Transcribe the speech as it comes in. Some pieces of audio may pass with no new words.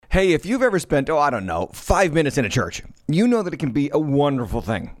Hey, if you've ever spent, 5 minutes in a church, you know that it can be a wonderful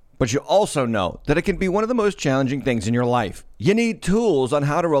thing. But you also know that it can be one of the most challenging things in your life. You need tools on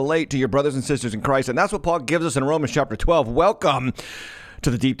how to relate to your brothers and sisters in Christ, and that's what Paul gives us in Romans chapter 12. Welcome to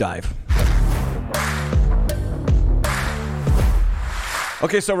the deep dive.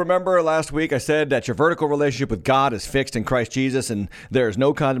 Okay, so remember last week I said that your vertical relationship with God is fixed in Christ Jesus, and there is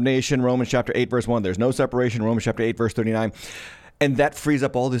no condemnation, Romans chapter 8, verse 1. There's no separation, Romans chapter 8, verse 39. And that frees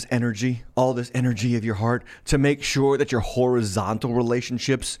up all this energy of your heart to make sure that your horizontal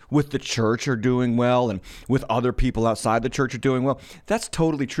relationships with the church are doing well and with other people outside the church are doing well. That's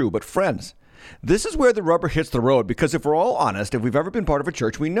totally true. But friends, this is where the rubber hits the road, because if we're all honest, if we've ever been part of a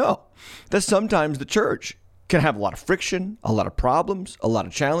church, we know that sometimes the church can have a lot of friction, a lot of problems, a lot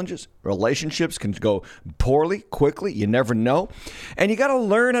of challenges. Relationships can go poorly, quickly. You never know. And you got to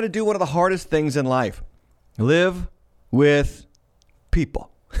learn how to do one of the hardest things in life. Live with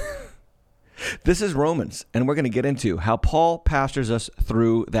people. This is Romans, and we're going to get into how Paul pastors us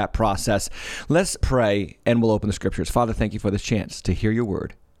through that process. Let's pray, and we'll open the scriptures. Father, thank you for this chance to hear your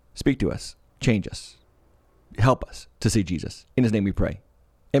word. Speak to us. Change us. Help us to see Jesus. In his name we pray.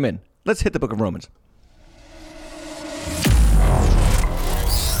 Amen. Let's hit the book of Romans.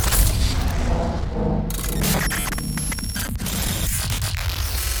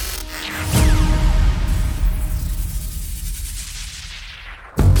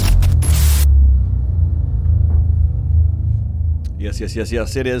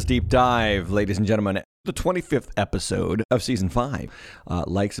 Yes. It is Deep Dive, ladies and gentlemen. The 25th episode of Season 5.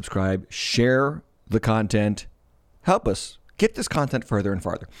 Like, subscribe, share the content. Help us get this content further and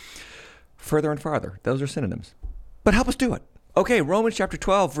farther. Further and farther. Those are synonyms. But help us do it. Okay, Romans chapter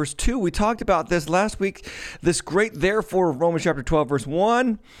 12, verse 2. We talked about this last week. This great therefore of Romans chapter 12, verse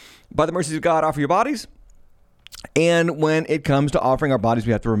 1. By the mercies of God, offer your bodies. And when it comes to offering our bodies,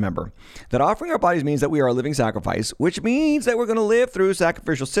 we have to remember that offering our bodies means that we are a living sacrifice, which means that we're going to live through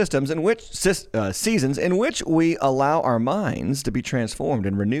sacrificial seasons in which we allow our minds to be transformed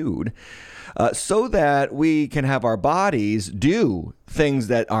and renewed so that we can have our bodies do things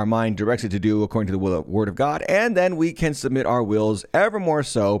that our mind directs it to do according to the word of God. And then we can submit our wills ever more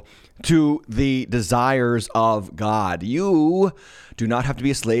so to the desires of God. You do not have to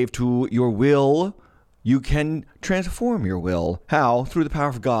be a slave to your will. You can transform your will. How? Through the power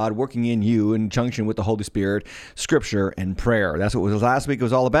of God working in you in conjunction with the Holy Spirit, Scripture, and prayer. That's what last week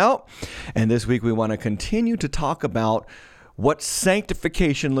was all about. And this week we want to continue to talk about what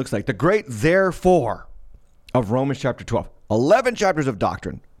sanctification looks like. The great therefore of Romans chapter 12. 11 chapters of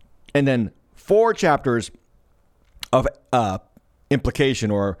doctrine. And then 4 chapters of implication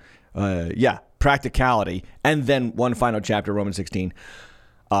or, practicality. And then one final chapter, Romans 16,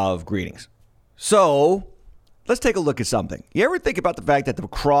 of greetings. So let's take a look at something. You ever think about the fact that the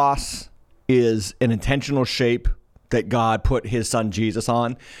cross is an intentional shape that God put his son Jesus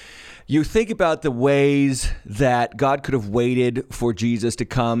on? You think about the ways that God could have waited for Jesus to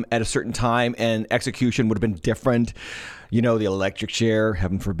come at a certain time and execution would have been different. You know, the electric chair,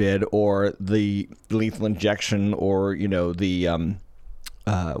 heaven forbid, or the lethal injection, or, the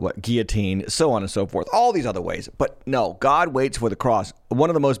guillotine, so on and so forth. All these other ways. But no, God waits for the cross. One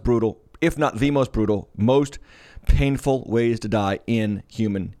of the most brutal, if not the most brutal, most painful ways to die in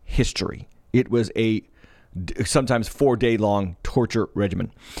human history. It was a sometimes 4-day-long torture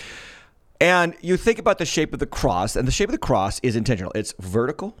regimen. And you think about the shape of the cross, and the shape of the cross is intentional. It's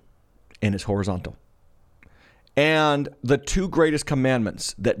vertical and it's horizontal. And the 2 greatest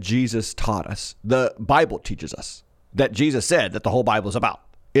commandments that Jesus taught us, the Bible teaches us, that Jesus said that the whole Bible is about,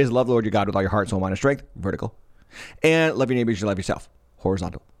 is love the Lord your God with all your heart, soul, mind, and strength, vertical, and love your neighbor as you love yourself,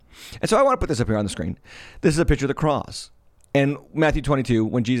 horizontal. And so I want to put this up here on the screen. This is a picture of the cross. And Matthew 22,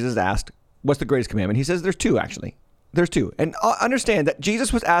 when Jesus is asked, what's the greatest commandment? He says there's 2, actually. There's 2. And understand that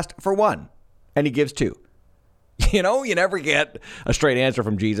Jesus was asked for 1, and he gives 2. You never get a straight answer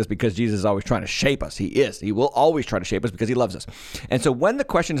from Jesus because Jesus is always trying to shape us. He is. He will always try to shape us because he loves us. And so when the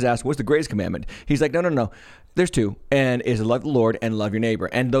question is asked, what's the greatest commandment? He's like, no. There's 2. And is to love the Lord and love your neighbor.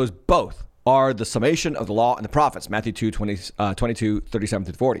 And those both are the summation of the law and the prophets, Matthew 22, 37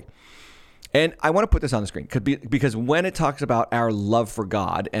 through 40. And I want to put this on the screen because when it talks about our love for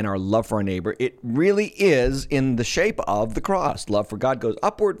God and our love for our neighbor, it really is in the shape of the cross. Love for God goes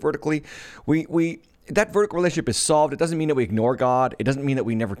upward vertically. That vertical relationship is solved. It doesn't mean that we ignore God. It doesn't mean that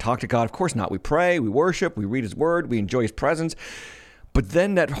we never talk to God. Of course not. We pray, we worship, we read his word, we enjoy his presence. But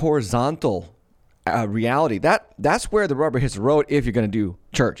then that horizontal reality, that's where the rubber hits the road if you're going to do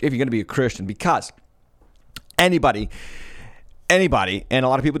church, if you're going to be a Christian, because anybody, and a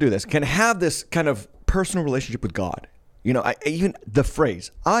lot of people do this, can have this kind of personal relationship with God. Even the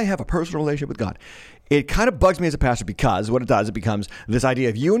phrase, I have a personal relationship with God. It kind of bugs me as a pastor because what it does, it becomes this idea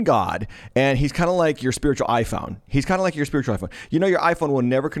of you and God, and he's kind of like your spiritual iPhone. He's kind of like your spiritual iPhone. Your iPhone will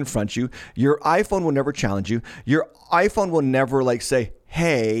never confront you. Your iPhone will never challenge you. Your iPhone will never say,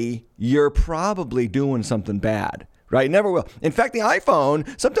 hey, you're probably doing something bad. Right? Never will. In fact, the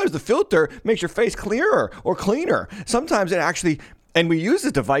iPhone, sometimes the filter makes your face clearer or cleaner. Sometimes it actually, and we use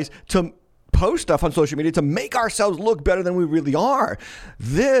this device to post stuff on social media to make ourselves look better than we really are.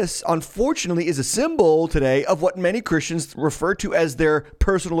 This, unfortunately, is a symbol today of what many Christians refer to as their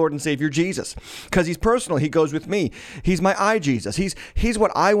personal Lord and Savior, Jesus. Because he's personal. He goes with me. He's my I Jesus. He's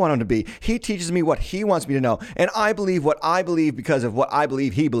what I want him to be. He teaches me what he wants me to know. And I believe what I believe because of what I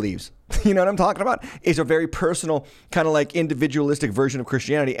believe he believes. You know what I'm talking about? It's a very personal, kind of individualistic version of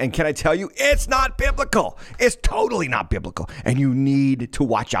Christianity. And can I tell you, it's not biblical. It's totally not biblical. And you need to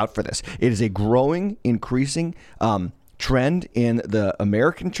watch out for this. It is a growing, increasing trend in the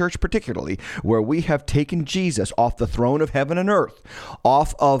American church particularly, where we have taken Jesus off the throne of heaven and earth,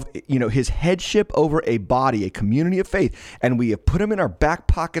 off of his headship over a body, a community of faith, and we have put him in our back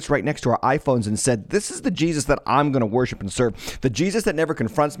pockets right next to our iPhones and said, this is the Jesus that I'm going to worship and serve, the Jesus that never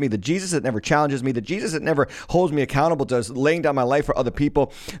confronts me, the Jesus that never challenges me, the Jesus that never holds me accountable to laying down my life for other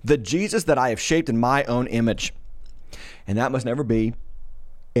people, the Jesus that I have shaped in my own image. And that must never be.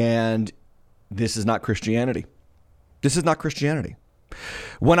 And this is not Christianity. This is not Christianity.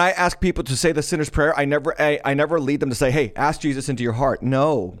 When I ask people to say the sinner's prayer, I never lead them to say, hey, ask Jesus into your heart.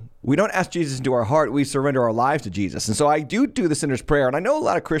 No, we don't ask Jesus into our heart. We surrender our lives to Jesus. And so I do the sinner's prayer. And I know a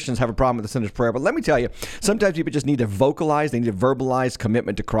lot of Christians have a problem with the sinner's prayer, but let me tell you, sometimes people just need to vocalize, they need to verbalize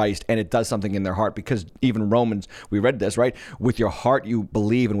commitment to Christ, and it does something in their heart, because even Romans, we read this, right? With your heart you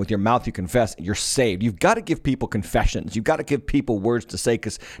believe and with your mouth you confess, you're saved. You've got to give people confessions. You've got to give people words to say,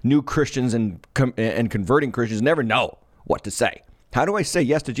 because new Christians and converting Christians never know what to say. How do I say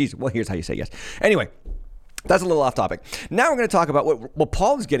yes to Jesus? Well, here's how you say yes. Anyway, that's a little off topic. Now we're going to talk about what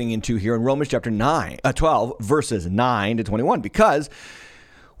Paul is getting into here in Romans chapter 12, verses 9 to 21, because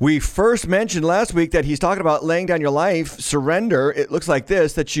we first mentioned last week that he's talking about laying down your life, surrender. It looks like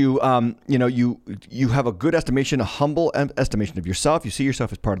this, that you have a good estimation, a humble estimation of yourself. You see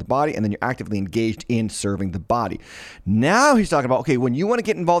yourself as part of the body, and then you're actively engaged in serving the body. Now he's talking about, okay, when you want to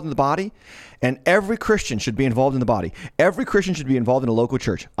get involved in the body, and every Christian should be involved in the body. Every Christian should be involved in a local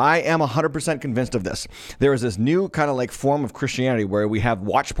church. I am 100% convinced of this. There is this new kind of form of Christianity where we have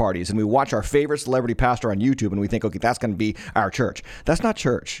watch parties and we watch our favorite celebrity pastor on YouTube and we think, okay, that's going to be our church. That's not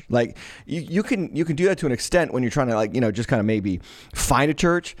church. You can do that to an extent when you're trying to just kind of maybe find a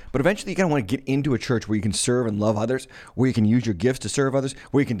church, but eventually you kind of want to get into a church where you can serve and love others, where you can use your gifts to serve others,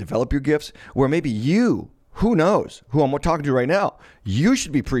 where you can develop your gifts, where maybe you, who knows, who I'm talking to right now, you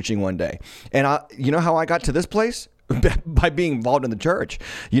should be preaching one day. And you know how I got to this place? By being involved in the church.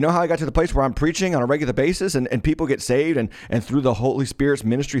 You know how I got to the place where I'm preaching on a regular basis and people get saved and through the Holy Spirit's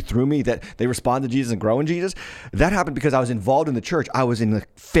ministry through me that they respond to Jesus and grow in Jesus? That happened because I was involved in the church. I was in the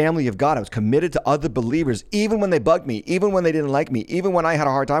family of God. I was committed to other believers, even when they bugged me, even when they didn't like me, even when I had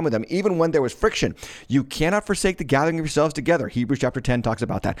a hard time with them, even when there was friction. You cannot forsake the gathering of yourselves together. Hebrews chapter 10 talks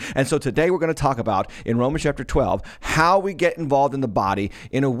about that. And so today we're going to talk about, in Romans chapter 12, how we get involved in the body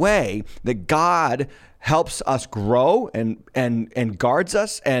in a way that God helps us grow and guards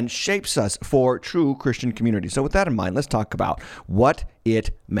us and shapes us for true Christian community. So with that in mind, let's talk about what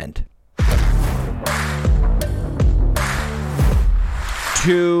it meant.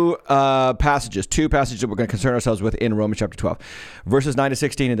 Two passages that we're going to concern ourselves with in Romans chapter 12. Verses 9 to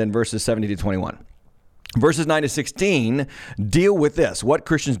 16 and then verses 17 to 21. Verses 9 to 16 deal with this, what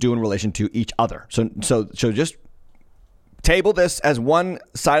Christians do in relation to each other. So just table this as one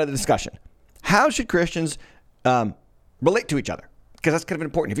side of the discussion. How should Christians relate to each other? Because that's kind of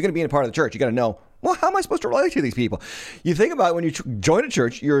important. If you're going to be in a part of the church, you got to know, well, how am I supposed to relate to these people? You think about when you join a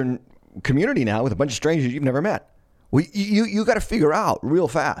church, you're in community now with a bunch of strangers you've never met. Well, you got to figure out real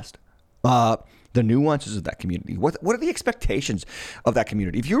fast the nuances of that community. What are the expectations of that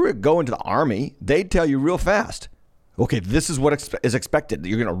community? If you were going to the army, they'd tell you real fast, okay, this is what is expected.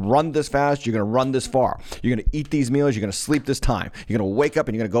 You're going to run this fast. You're going to run this far. You're going to eat these meals. You're going to sleep this time. You're going to wake up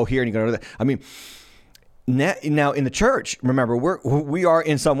and you're going to go here and you're going to do that. I mean, now in the church, remember, we are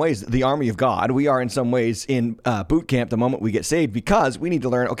in some ways the army of God. We are in some ways in boot camp the moment we get saved, because we need to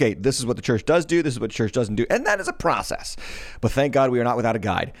learn, okay, this is what the church does do. This is what the church doesn't do. And that is a process. But thank God we are not without a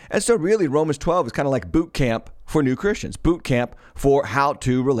guide. And so really Romans 12 is kind of like boot camp for new Christians, boot camp for how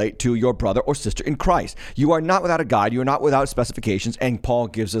to relate to your brother or sister in Christ. You are not without a guide. You are not without specifications. And Paul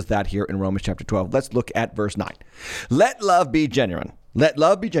gives us that here in Romans chapter 12. Let's look at verse 9. Let love be genuine. Let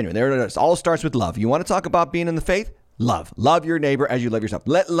love be genuine. There it is. All starts with love. You want to talk about being in the faith? love. Love your neighbor as you love yourself.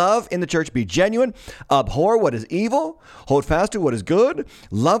 Let love in the church be genuine. Abhor what is evil. Hold fast to what is good.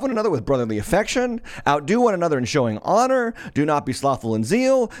 Love one another with brotherly affection. Outdo one another in showing honor. Do not be slothful in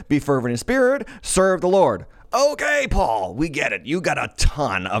zeal. Be fervent in spirit. Serve the Lord. Okay, Paul, we get it. You got a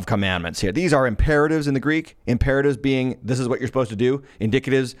ton of commandments here. These are imperatives in the Greek. Imperatives being this is what you're supposed to do.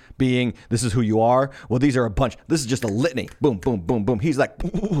 Indicatives being this is who you are. Well, these are a bunch. This is just a litany. Boom, boom, boom, boom. He's like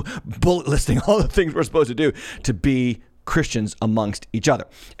bullet listing all the things we're supposed to do to be Christians amongst each other.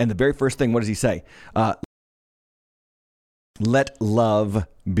 And the very first thing, what does he say? Let love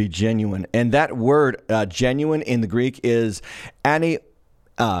be genuine. And that word genuine in the Greek is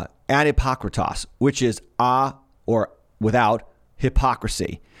anipokritos, which is or without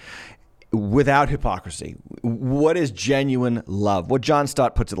hypocrisy. Without hypocrisy. What is genuine love? Well, John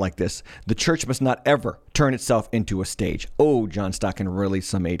Stott puts it like this. The church must not ever turn itself into a stage. Oh, John Stott can really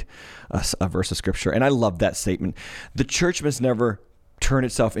summate a verse of scripture. And I love that statement. The church must never turn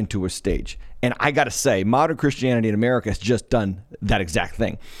itself into a stage. And I got to say, modern Christianity in America has just done that exact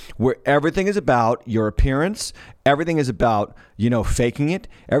thing, where everything is about your appearance. Everything is about, faking it.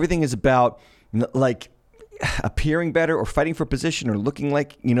 Everything is about like appearing better or fighting for position or looking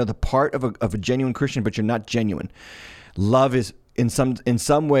like, the part of a genuine Christian, but you're not genuine. Love is in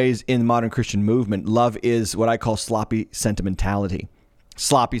some ways in the modern Christian movement, love is what I call sloppy sentimentality.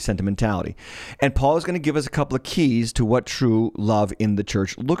 Sloppy sentimentality. And Paul is going to give us a couple of keys to what true love in the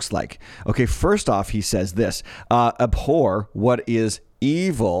church looks like. Okay, first off, he says this, abhor what is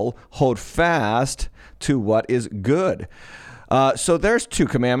evil, hold fast to what is good. So there's two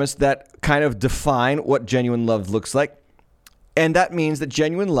commandments that kind of define what genuine love looks like. And that means that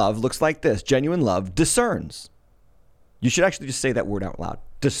genuine love looks like this. Genuine love discerns. You should actually just say that word out loud.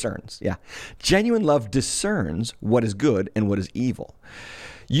 Discerns. Yeah. Genuine love discerns what is good and what is evil.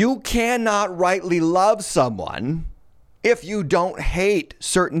 You cannot rightly love someone if you don't hate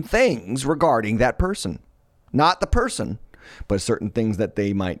certain things regarding that person. Not the person, but certain things that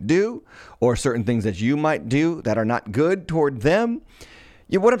they might do or certain things that you might do that are not good toward them.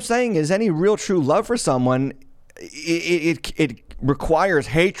 What I'm saying is any real true love for someone, it requires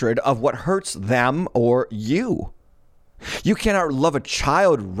hatred of what hurts them or you. You cannot love a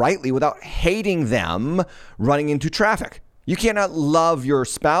child rightly without hating them running into traffic. You cannot love your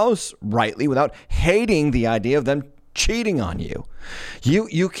spouse rightly without hating the idea of them cheating on you.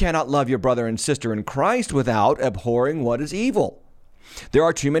 You cannot love your brother and sister in Christ without abhorring what is evil. There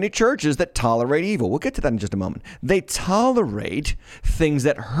are too many churches that tolerate evil. We'll get to that in just a moment. They tolerate things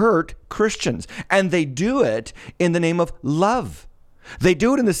that hurt Christians, and they do it in the name of love. They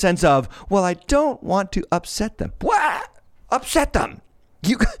do it in the sense of, well, I don't want to upset them. What? Upset them.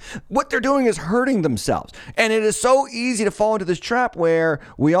 What they're doing is hurting themselves. And it is so easy to fall into this trap where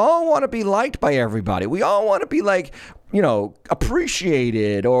we all want to be liked by everybody. We all want to be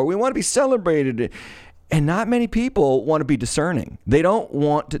appreciated, or we want to be celebrated. And not many people want to be discerning. They don't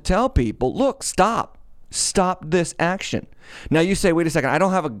want to tell people, look, stop this action. Now you say, wait a second, I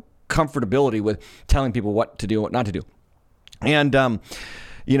don't have a comfortability with telling people what to do and what not to do. And,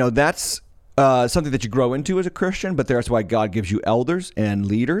 that's something that you grow into as a Christian, but that's why God gives you elders and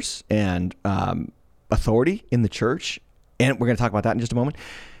leaders and authority in the church. And we're going to talk about that in just a moment.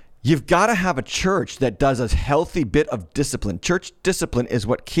 You've got to have a church that does a healthy bit of discipline. Church discipline is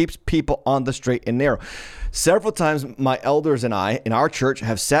what keeps people on the straight and narrow. Several times my elders and I in our church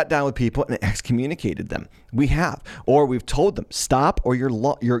have sat down with people and excommunicated them. We have, or we've told them, stop, or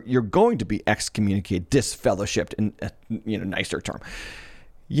you're going to be excommunicated, disfellowshipped, in a nicer term.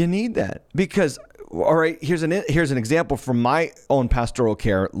 You need that because, all right, here's an example from my own pastoral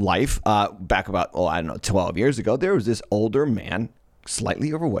care life. Back about 12 years ago, there was this older man,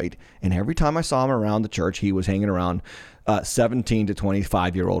 slightly overweight, and every time I saw him around the church, he was hanging around 17 to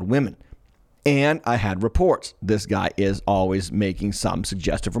 25-year-old women. And I had reports. This guy is always making some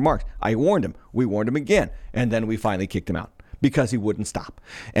suggestive remarks. I warned him. We warned him again. And then we finally kicked him out because he wouldn't stop.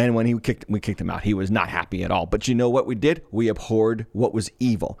 And when we kicked him out, he was not happy at all. But you know what we did? We abhorred what was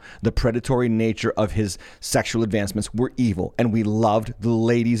evil. The predatory nature of his sexual advancements were evil. And we loved the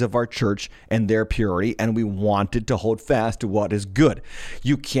ladies of our church and their purity. And we wanted to hold fast to what is good.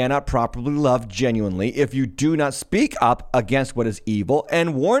 You cannot properly love genuinely if you do not speak up against what is evil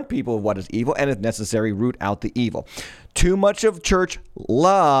and warn people of what is evil, and if necessary, root out the evil. Too much of church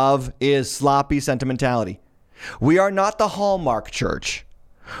love is sloppy sentimentality. We are not the Hallmark church.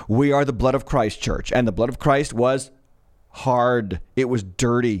 We are the blood of Christ church. And the blood of Christ was hard. It was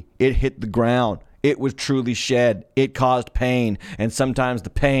dirty. It hit the ground. It was truly shed. It caused pain. And sometimes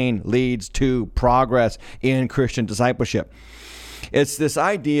the pain leads to progress in Christian discipleship. It's this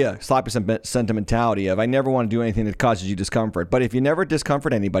idea, sloppy sentimentality of I never want to do anything that causes you discomfort. But if you never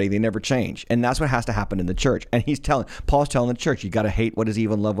discomfort anybody, they never change. And that's what has to happen in the church. And Paul's telling the church, you got to hate what is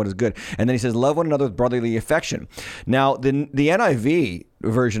evil and love what is good. And then he says, love one another with brotherly affection. Now, the NIV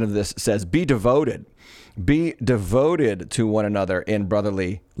version of this says, be devoted. Be devoted to one another in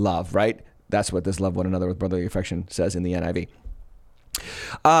brotherly love, right? That's what this love one another with brotherly affection says in the NIV.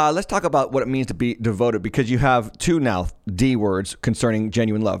 Let's talk about what it means to be devoted, because you have two now D words concerning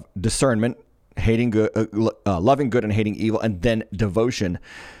genuine love: discernment, hating good, loving good and hating evil, and then devotion.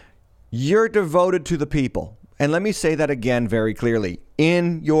 You're devoted to the people. And let me say that again very clearly.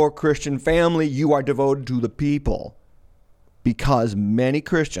 In your Christian family, you are devoted to the people, because many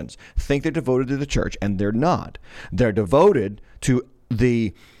Christians think they're devoted to the church, and they're not. They're devoted to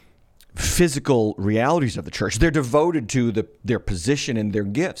the physical realities of the church. They're devoted to their position and their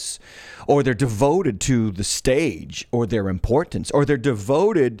gifts, or they're devoted to the stage or their importance, or they're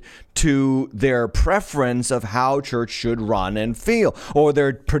devoted to their preference of how church should run and feel, or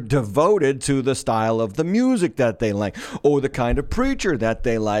they're devoted to the style of the music that they like, or the kind of preacher that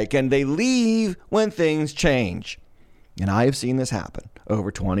they like, and they leave when things change. And I have seen this happen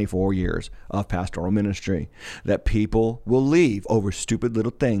over 24 years of pastoral ministry, that people will leave over stupid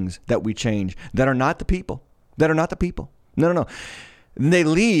little things that we change that are not the people, No. And they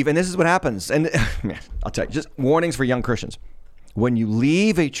leave, and this is what happens. And man, I'll tell you, just warnings for young Christians. When you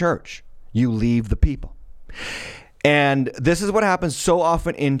leave a church, you leave the people. And this is what happens so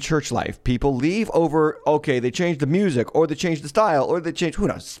often in church life. People leave over, okay, they changed the music, or they changed the style, or they changed, who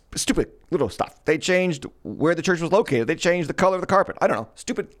knows, stupid little stuff. They changed where the church was located. They changed the color of the carpet. I don't know,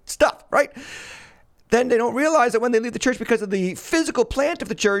 stupid stuff, right? Then they don't realize that when they leave the church, because of the physical plant of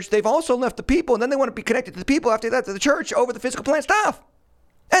the church, they've also left the people, and then they want to be connected to the people after that, to the church, over the physical plant stuff.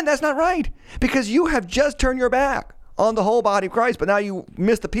 And that's not right, because you have just turned your back on the whole body of Christ, but now you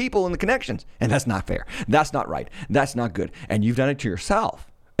miss the people and the connections. And that's not fair. That's not right. That's not good. And you've done it to yourself,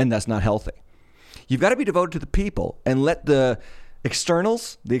 and that's not healthy. You've got to be devoted to the people and let the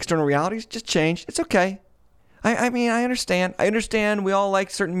externals, the external realities, just change. It's okay. I mean, I understand. I understand we all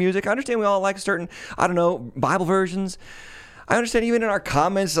like certain music. I understand we all like certain, Bible versions. I understand even in our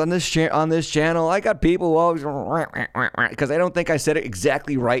comments on this channel, I got people who always, because I don't think I said it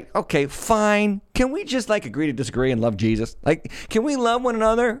exactly right. Okay, fine. Can we just agree to disagree and love Jesus? Can we love one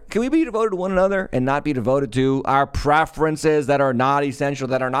another? Can we be devoted to one another and not be devoted to our preferences that are not essential,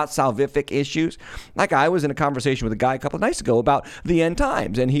 that are not salvific issues? I was in a conversation with a guy a couple of nights ago about the end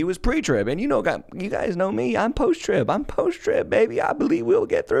times, and he was pre-trib. And you guys know me. I'm post-trib. Baby. I believe we'll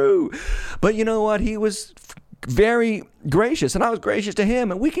get through. But you know what? He was very gracious, and I was gracious to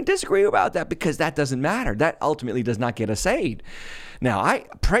him, and we can disagree about that, because that doesn't matter. That ultimately does not get us saved. Now, I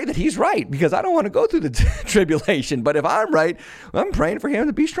pray that he's right, because I don't want to go through the tribulation, but if I'm right, I'm praying for him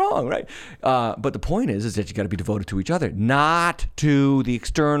to be strong, right? But the point is that you got to be devoted to each other, not to the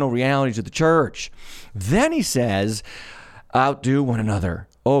external realities of the church. Then he says, outdo one another.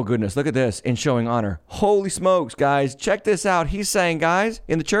 Oh, goodness, look at this, in showing honor. Holy smokes, guys, check this out. He's saying, guys,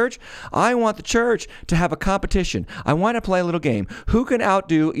 in the church, I want the church to have a competition. I want to play a little game. Who can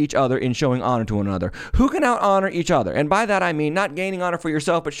outdo each other in showing honor to one another? Who can out-honor each other? And by that, I mean not gaining honor for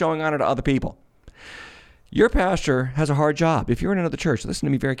yourself, but showing honor to other people. Your pastor has a hard job. If you're in another church, listen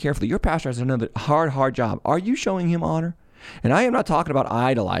to me very carefully. Your pastor has another hard job. Are you showing him honor? And I am not talking about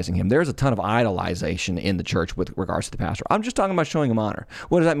idolizing him. There's a ton of idolization in the church with regards to the pastor. I'm just talking about showing him honor.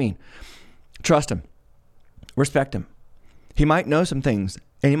 What does that mean? Trust him. Respect him. He might know some things,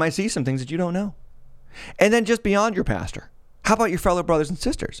 and he might see some things that you don't know. And then just beyond your pastor, how about your fellow brothers and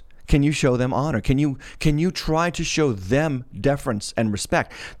sisters? Can you show them honor? Can you try to show them deference and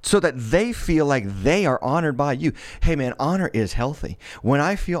respect so that they feel like they are honored by you? Hey man, honor is healthy. When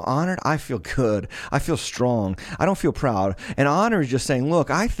I feel honored, I feel good. I feel strong. I don't feel proud. And honor is just saying, look,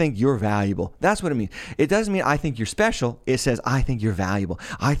 I think you're valuable. That's what it means. It doesn't mean I think you're special. It says, I think you're valuable.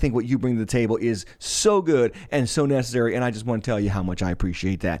 I think what you bring to the table is so good and so necessary. And I just want to tell you how much I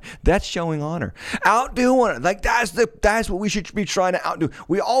appreciate that. That's showing honor. Outdo one. That's what we should be trying to outdo.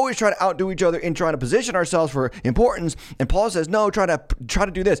 We always try to outdo each other in trying to position ourselves for importance. And Paul says, no, try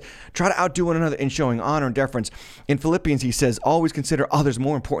to do this. Try to outdo one another in showing honor and deference. In Philippians, he says, always consider others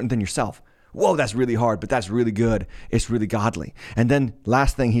more important than yourself. Whoa, that's really hard, but that's really good. It's really godly. And then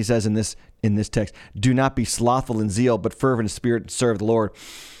last thing he says in this text, do not be slothful in zeal, but fervent in spirit and serve the Lord.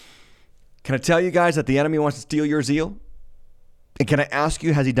 Can I tell you guys that the enemy wants to steal your zeal? And can I ask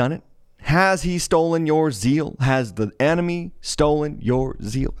you, has he done it? Has he stolen your zeal? Has the enemy stolen your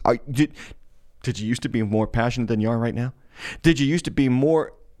zeal? Did you used to be more passionate than you are right now? Did you used to be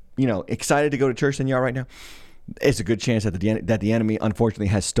more, excited to go to church than you are right now? it's a good chance that the enemy, unfortunately,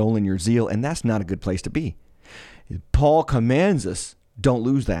 has stolen your zeal, and that's not a good place to be. Paul commands us, don't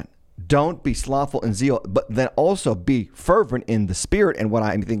lose that. Don't be slothful in zeal, but then also be fervent in the Spirit. And what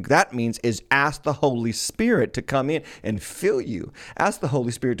I think that means is ask the Holy Spirit to come in and fill you. Ask the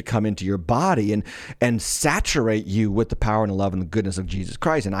Holy Spirit to come into your body and saturate you with the power and the love and the goodness of Jesus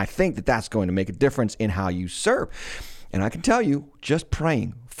Christ. And I think that that's going to make a difference in how you serve. And I can tell you, just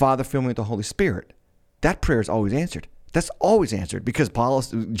praying, Father, fill me with the Holy Spirit, that prayer is always answered. That's always answered, because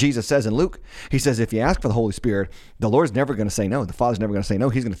Jesus says in Luke, he says, if you ask for the Holy Spirit, the Lord's never going to say no. The Father's never going to say no.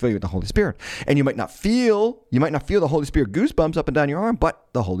 He's going to fill you with the Holy Spirit. And you might not feel the Holy Spirit goosebumps up and down your arm, but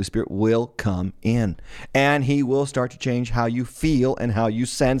the Holy Spirit will come in, and he will start to change how you feel and how you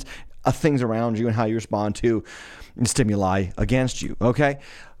sense things around you and how you respond to stimuli against you. Okay?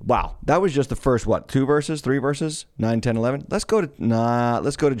 Wow. That was just the first, 3 verses, 9, 10, 11. Let's go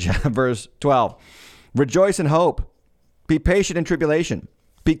to verse 12. Rejoice in hope. Be patient in tribulation.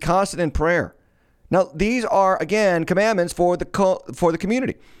 Be constant in prayer. Now, these are, again, commandments for the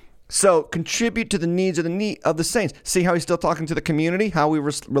community. So contribute to the needs of the saints. See how he's still talking to the community, how we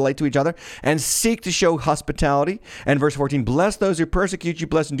relate to each other, and seek to show hospitality. And verse 14, bless those who persecute you,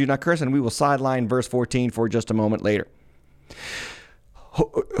 bless and do not curse. And we will sideline verse 14 for just a moment later.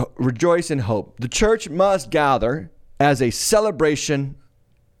 Rejoice in hope. The church must gather as a celebration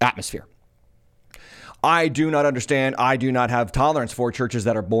atmosphere. I do not understand. I do not have tolerance for churches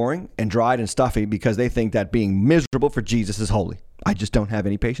that are boring and dried and stuffy because they think that being miserable for Jesus is holy. I just don't have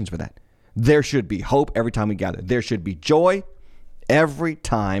any patience for that. There should be hope every time we gather. There should be joy every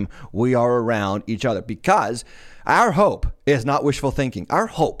time we are around each other, because our hope is not wishful thinking. Our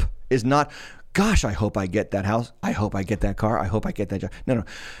hope is not, gosh, I hope I get that house. I hope I get that car. I hope I get that job. No.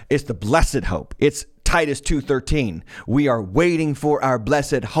 It's the blessed hope. It's Titus 2:13. We are waiting for our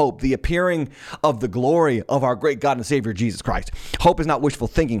blessed hope, the appearing of the glory of our great God and Savior, Jesus Christ. Hope is not wishful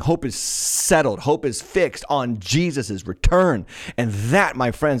thinking. Hope is settled. Hope is fixed on Jesus' return. And that,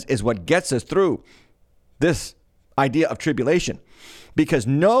 my friends, is what gets us through this idea of tribulation. Because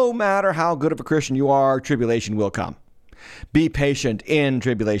no matter how good of a Christian you are, tribulation will come. Be patient in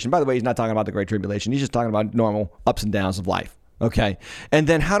tribulation. By the way, he's not talking about the great tribulation. He's just talking about normal ups and downs of life. Okay. And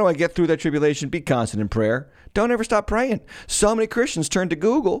then how do I get through that tribulation? Be constant in prayer. Don't ever stop praying. So many Christians turn to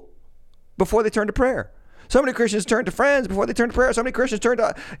Google before they turn to prayer. So many Christians turn to friends before they turn to prayer. So many Christians turn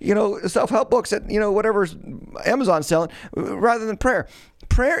to, self-help books at, whatever Amazon's selling rather than prayer.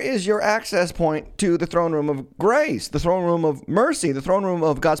 Prayer is your access point to the throne room of grace, the throne room of mercy, the throne room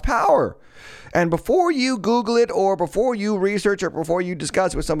of God's power. And before you Google it, or before you research, or before you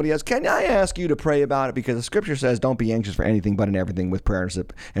discuss it with somebody else, can I ask you to pray about it? Because the scripture says, don't be anxious for anything, but in everything with prayer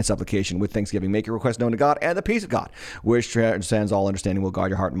and supplication, with thanksgiving. Make your request known to God, and the peace of God, which transcends all understanding, will guard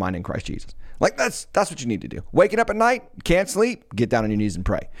your heart and mind in Christ Jesus. Like that's what you need to do. Waking up at night, can't sleep, get down on your knees and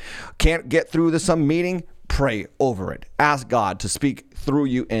pray. Can't get through some meeting, pray over it. Ask God to speak through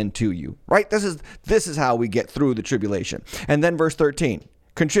you and to you. Right? This is how we get through the tribulation. And then verse 13.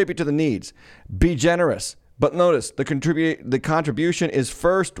 Contribute to the needs. Be generous. But notice, the contribution is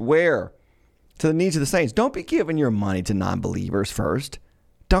first where? To the needs of the saints. Don't be giving your money to non-believers first.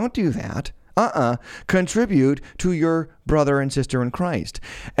 Don't do that. Contribute to your brother and sister in Christ.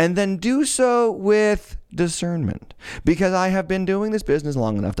 And then do so with discernment. Because I have been doing this business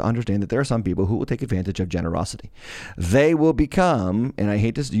long enough to understand that there are some people who will take advantage of generosity. They will become, and I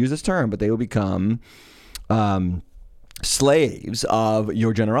hate to use this term, but they will become slaves of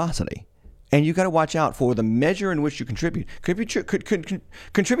your generosity. And you got to watch out for the measure in which you contribute.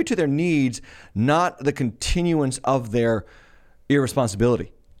 Contribute to their needs, not the continuance of their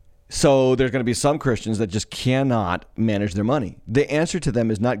irresponsibility. So there's going to be some Christians that just cannot manage their money. The answer to them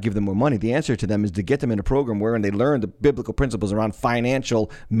is not give them more money. The answer to them is to get them in a program wherein they learn the biblical principles around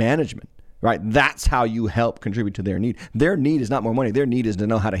financial management. Right? That's how you help contribute to their need. Their need is not more money. Their need is to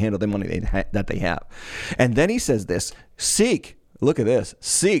know how to handle the money that they have. And then he says this, seek, look at this,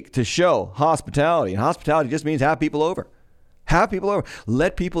 seek to show hospitality. And hospitality just means have people over. Have people over.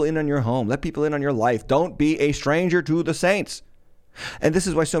 Let people in on your home. Let people in on your life. Don't be a stranger to the saints. And this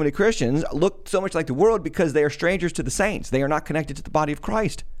is why so many Christians look so much like the world, because they are strangers to the saints. They are not connected to the body of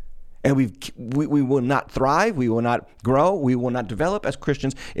Christ. And we will not thrive, we will not grow, we will not develop as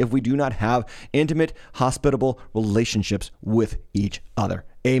Christians if we do not have intimate, hospitable relationships with each other.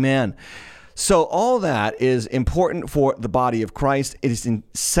 Amen. So all that is important for the body of Christ. It is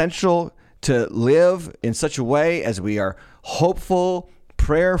essential to live in such a way as we are hopeful,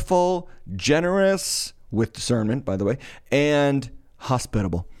 prayerful, generous, with discernment, by the way, and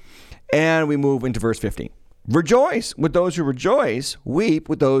hospitable. And we move into verse 15. Rejoice with those who rejoice, weep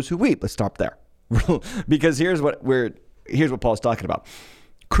with those who weep. Let's stop there. Because here's what Paul's talking about.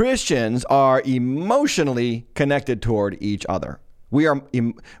 Christians are emotionally connected toward each other. We are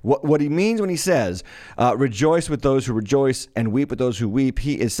what he means when he says, rejoice with those who rejoice and weep with those who weep.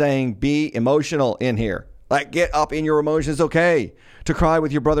 He is saying, be emotional in here. Like, get up in your emotions. It's okay to cry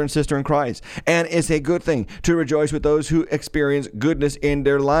with your brother and sister in Christ. And it's a good thing to rejoice with those who experience goodness in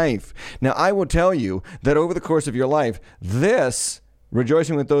their life. Now, I will tell you that over the course of your life, this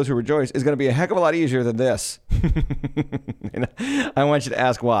rejoicing with those who rejoice is going to be a heck of a lot easier than this. And I want you to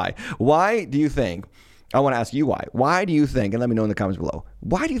ask why. Why do you think, I want to ask you why. Why do you think, and let me know in the comments below,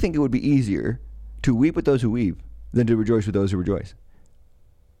 why do you think it would be easier to weep with those who weep than to rejoice with those who rejoice?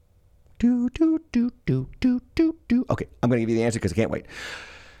 Okay, I'm going to give you the answer because I can't wait.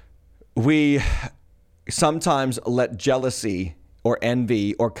 We sometimes let jealousy or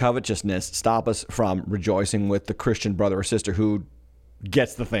envy or covetousness stop us from rejoicing with the Christian brother or sister who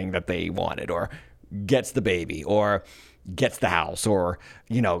gets the thing that they wanted, or gets the baby, or gets the house, or,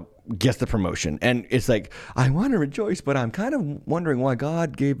 gets the promotion. And it's like, I want to rejoice, but I'm kind of wondering why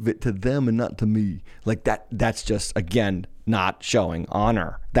God gave it to them and not to me. Like that's just, again, not showing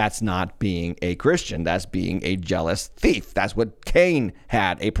honor. That's not being a Christian. That's being a jealous thief. That's what Cain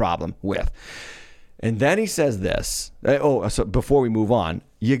had a problem with. And then he says this. So before we move on,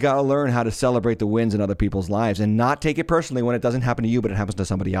 you got to learn how to celebrate the wins in other people's lives and not take it personally when it doesn't happen to you, but it happens to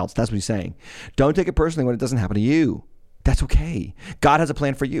somebody else. That's what he's saying. Don't take it personally when it doesn't happen to you. That's okay. God has a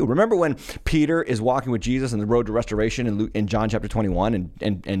plan for you. Remember when Peter is walking with Jesus on the road to restoration in John chapter 21,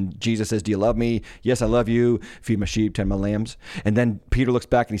 and Jesus says, do you love me? Yes, I love you. Feed my sheep, tend my lambs. And then Peter looks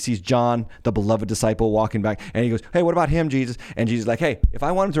back and he sees John, the beloved disciple, walking back. And he goes, hey, what about him, Jesus? And Jesus is like, hey, if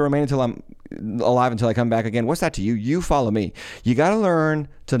I want him to remain until I'm alive until I come back again, what's that to you? You follow me. You got to learn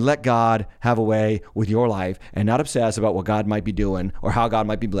to let God have a way with your life and not obsess about what God might be doing or how God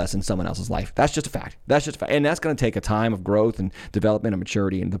might be blessing someone else's life. That's just a fact. And that's going to take a time of growth and development and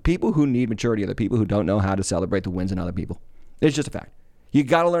maturity. And the people who need maturity are the people who don't know how to celebrate the wins in other people. It's just a fact. You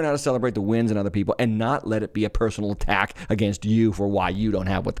got to learn how to celebrate the wins in other people and not let it be a personal attack against you for why you don't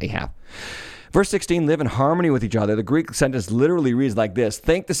have what they have. Verse 16, live in harmony with each other. The Greek sentence literally reads like this: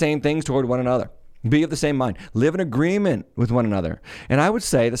 think the same things toward one another. Be of the same mind. Live in agreement with one another. And I would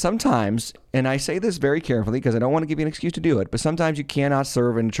say that sometimes, and I say this very carefully because I don't want to give you an excuse to do it, but sometimes you cannot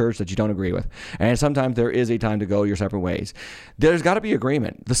serve in a church that you don't agree with. And sometimes there is a time to go your separate ways. There's got to be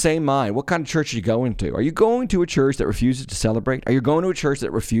agreement. The same mind. What kind of church are you going to? Are you going to a church that refuses to celebrate? Are you going to a church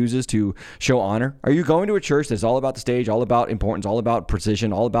that refuses to show honor? Are you going to a church that's all about the stage, all about importance, all about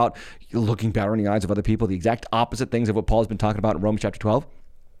precision, all about looking better in the eyes of other people, the exact opposite things of what Paul's been talking about in Romans chapter 12?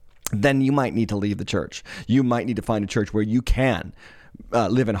 Then you might need to leave the church. You might need to find a church where you can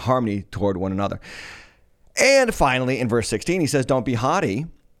live in harmony toward one another. And finally, in verse 16, he says, don't be haughty,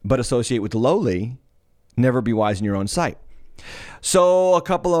 but associate with the lowly. Never be wise in your own sight. So a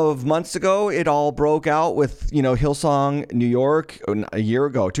couple of months ago, it all broke out with, Hillsong New York, a year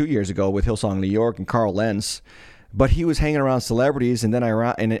ago, 2 years ago, with Hillsong New York and Carl Lentz. But he was hanging around celebrities, and then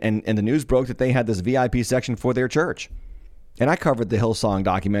and the news broke that they had this VIP section for their church. And I covered the Hillsong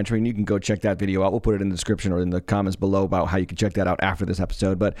documentary, and you can go check that video out. We'll put it in the description or in the comments below about how you can check that out after this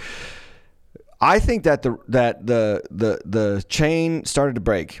episode. But I think that the chain started to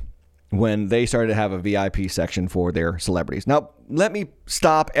break when they started to have a VIP section for their celebrities. Now, let me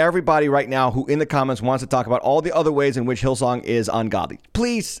stop everybody right now who in the comments wants to talk about all the other ways in which Hillsong is ungodly.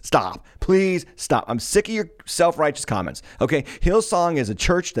 Please stop. Please stop. I'm sick of your self-righteous comments. Okay? Hillsong is a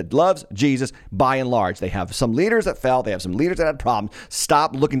church that loves Jesus by and large. They have some leaders that fell. They have some leaders that had problems.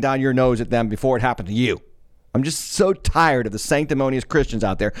 Stop looking down your nose at them before it happened to you. I'm just so tired of the sanctimonious Christians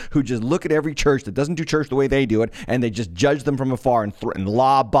out there who just look at every church that doesn't do church the way they do it, and they just judge them from afar and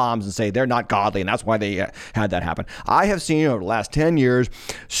lob bombs and say they're not godly, and that's why they had that happen. I have seen over the last 10 years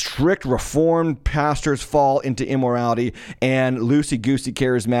strict Reformed pastors fall into immorality and loosey-goosey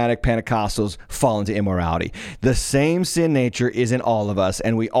charismatic Pentecostals fall into immorality. The same sin nature is in all of us,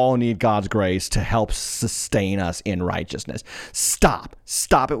 and we all need God's grace to help sustain us in righteousness. Stop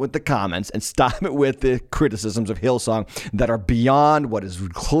it with the comments, and stop it with the criticisms of Hillsong that are beyond what is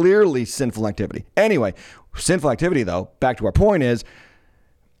clearly sinful activity. Anyway, sinful activity, though, back to our point is,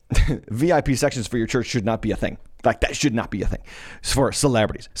 VIP sections for your church should not be a thing. Like, that should not be a thing. It's for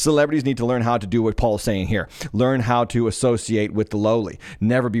celebrities. Celebrities need to learn how to do what Paul is saying here. Learn how to associate with the lowly.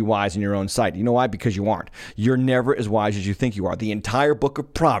 Never be wise in your own sight. You know why? Because you aren't. You're never as wise as you think you are. The entire book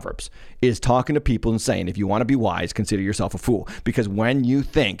of Proverbs is talking to people and saying, if you want to be wise, consider yourself a fool. Because when you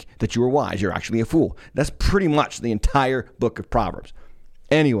think that you are wise, you're actually a fool. That's pretty much the entire book of Proverbs.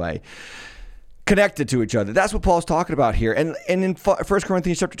 Anyway, connected to each other. That's what Paul's talking about here. And in 1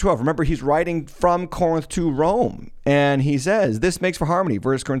 Corinthians chapter 12, remember, he's writing from Corinth to Rome. And he says, this makes for harmony.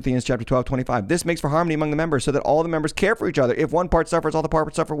 1 Corinthians chapter 12, 25. This makes for harmony among the members so that all the members care for each other. If one part suffers, all the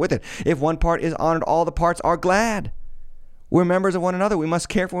parts suffer with it. If one part is honored, all the parts are glad. We're members of one another. We must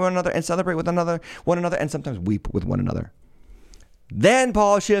care for one another and celebrate with one another, and sometimes weep with one another. Then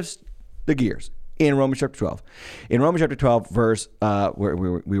Paul shifts the gears in Romans chapter 12. In Romans chapter 12, verse,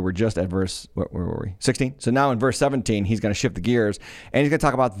 we were just at verse, where were we? 16. So now in verse 17, he's going to shift the gears, and he's going to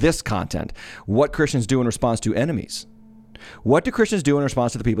talk about this content. What Christians do in response to enemies. What do Christians do in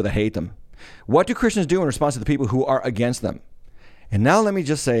response to the people that hate them? What do Christians do in response to the people who are against them? And now let me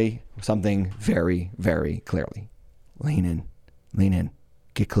just say something very, very clearly. Lean in. Lean in.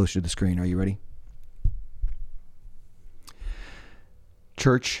 Get closer to the screen. Are you ready?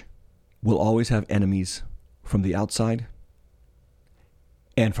 Church will always have enemies from the outside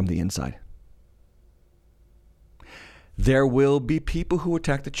and from the inside. There will be people who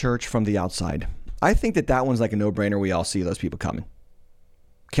attack the church from the outside. I think that one's like a no-brainer. We all see those people coming.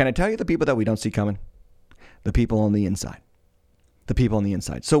 Can I tell you the people that we don't see coming? The people on the inside. The people on the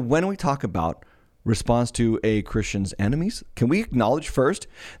inside. So when we talk about response to a Christian's enemies, can we acknowledge first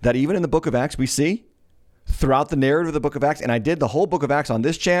that even in the book of Acts we see throughout the narrative of the book of Acts, and I did the whole book of Acts on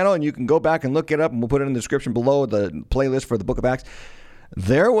this channel, and you can go back and look it up, and we'll put it in the description below the playlist for the book of Acts.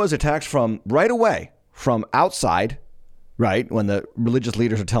 There was attacks from right away from outside, right? When the religious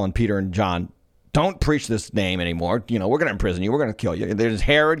leaders are telling Peter and John, don't preach this name anymore. We're going to imprison you. We're going to kill you. There's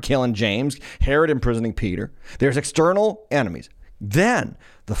Herod killing James, Herod imprisoning Peter. There's external enemies. Then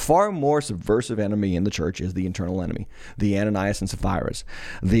the far more subversive enemy in the church is the internal enemy, the Ananias and Sapphira,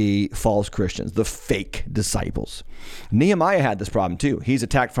 the false Christians, the fake disciples. Nehemiah had this problem too. He's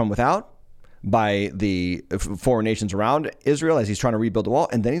attacked from without by the foreign nations around Israel as he's trying to rebuild the wall,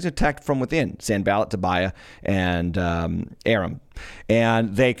 and then he's attacked from within, Sanballat, Tobiah, and Aram.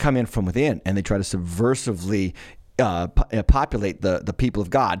 And they come in from within, and they try to subversively populate the people of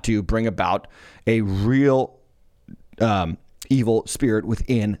God to bring about a real evil spirit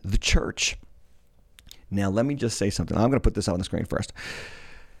within the church. Now, let me just say something. I'm going to put this out on the screen first.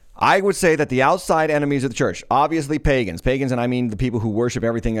 I would say that the outside enemies of the church, obviously pagans, and I mean the people who worship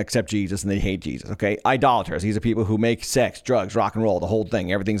everything except Jesus and they hate Jesus, okay? Idolaters, these are people who make sex, drugs, rock and roll, the whole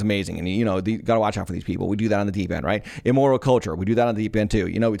thing. Everything's amazing. And, you got to watch out for these people. We do that on the deep end, right? Immoral culture, we do that on the deep end too.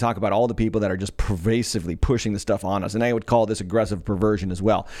 We talk about all the people that are just pervasively pushing the stuff on us. And I would call this aggressive perversion as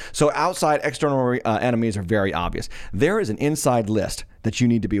well. So outside external enemies are very obvious. There is an inside list that you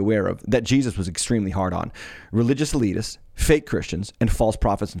need to be aware of that Jesus was extremely hard on. Religious elitists, fake Christians, and false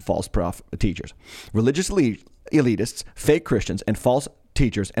prophets and false teachers. Religious elitists, fake Christians, and false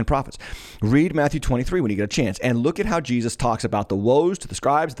teachers and prophets. Read Matthew 23 when you get a chance and look at how Jesus talks about the woes to the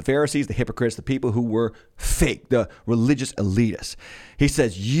scribes, the Pharisees, the hypocrites, the people who were fake, the religious elitists. He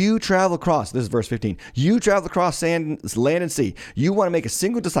says, you travel across, this is verse 15, you travel across land and sea. You want to make a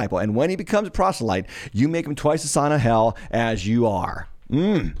single disciple, and when he becomes a proselyte, you make him twice the son of hell as you are.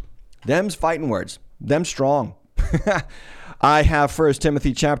 Them's fighting words. Them strong. I have 1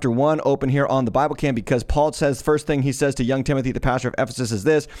 Timothy chapter 1 open here on the Bible Cam because Paul says, first thing he says to young Timothy, the pastor of Ephesus, is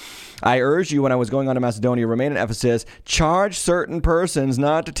this: I urge you when I was going on to Macedonia, remain in Ephesus, charge certain persons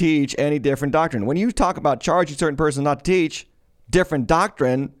not to teach any different doctrine. When you talk about charging certain persons not to teach different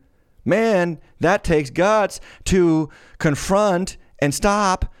doctrine, man, that takes guts to confront and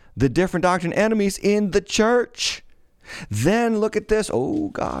stop the different doctrine enemies in the church. Then look at this. Oh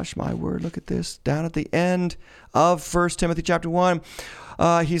gosh, my word, look at this. Down at the end of 1 Timothy chapter 1,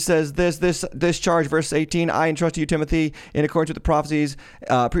 he says this charge, verse 18, I entrust to you, Timothy, in accordance with the prophecies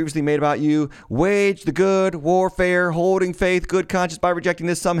previously made about you, wage the good warfare, holding faith, good conscience. By rejecting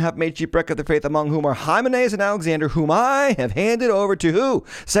this, some have made shipwreck of their faith, among whom are Hymenaeus and Alexander, whom I have handed over to who?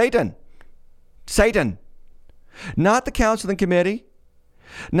 Satan. Not the counseling committee,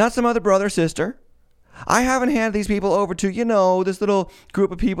 not some other brother or sister. I haven't handed these people over to, this little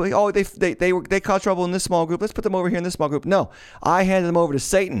group of people. Oh, they caused trouble in this small group. Let's put them over here in this small group. No, I handed them over to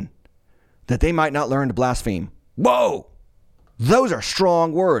Satan that they might not learn to blaspheme. Whoa, those are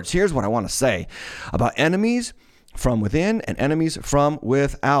strong words. Here's what I want to say about enemies from within and enemies from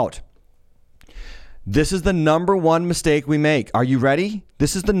without. This is the number one mistake we make. Are you ready?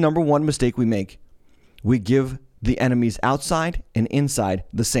 This is the number one mistake we make. We give the enemies outside and inside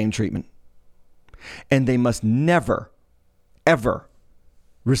the same treatment. And they must never, ever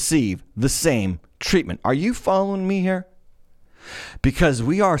receive the same treatment. Are you following me here? Because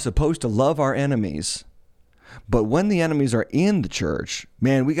we are supposed to love our enemies. But when the enemies are in the church,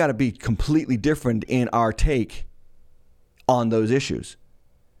 man, we got to be completely different in our take on those issues.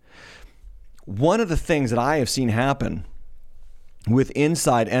 one of the things that I have seen happen with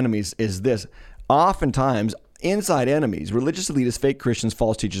inside enemies is this. Oftentimes, inside enemies, religious elitists, fake Christians,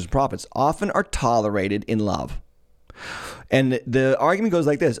 false teachers, and prophets, often are tolerated in love. And the argument goes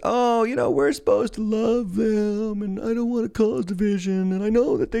like this. Oh, we're supposed to love them, and I don't want to cause division, and I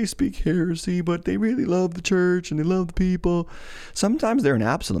know that they speak heresy, but they really love the church, and they love the people. Sometimes they're an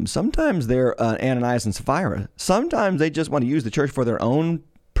Absalom. Sometimes they're Ananias and Sapphira. Sometimes they just want to use the church for their own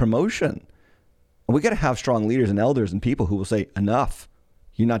promotion. And we got to have strong leaders and elders and people who will say, enough.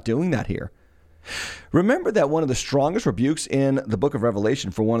 You're not doing that here. Remember that one of the strongest rebukes in the book of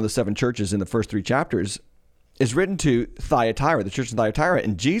Revelation for one of the 7 churches in the first 3 chapters is written to Thyatira, the church of Thyatira.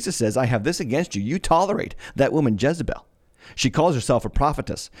 And Jesus says, I have this against you. You tolerate that woman Jezebel. She calls herself a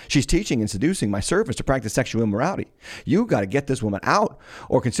prophetess. She's teaching and seducing my servants to practice sexual immorality. You got to get this woman out.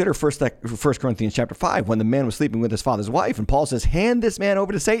 Or consider 1 Corinthians chapter 5, when the man was sleeping with his father's wife. And Paul says, hand this man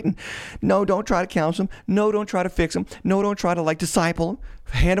over to Satan. No, don't try to counsel him. No, don't try to fix him. No, don't try to disciple him.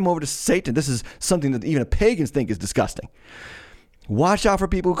 Hand him over to Satan. This is something that even pagans think is disgusting. Watch out for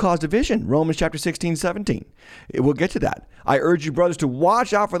people who cause division. Romans chapter 16, 17. We'll get to that. I urge you, brothers, to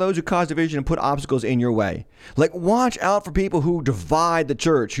watch out for those who cause division and put obstacles in your way. Watch out for people who divide the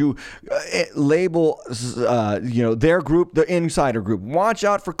church, who label, their group, the insider group. Watch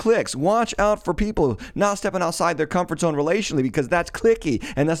out for cliques. Watch out for people not stepping outside their comfort zone relationally, because that's cliquey,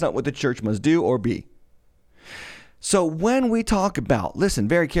 and that's not what the church must do or be. So when we talk about, listen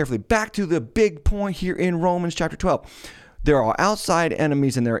very carefully, back to the big point here in Romans chapter 12. There are outside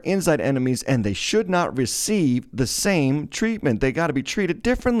enemies and there are inside enemies, and they should not receive the same treatment. They got to be treated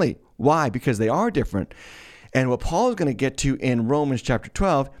differently. Why? Because they are different. And what Paul is going to get to in Romans chapter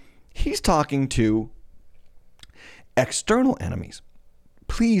 12, he's talking to external enemies.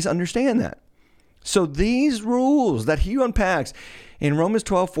 Please understand that. So these rules that he unpacks in Romans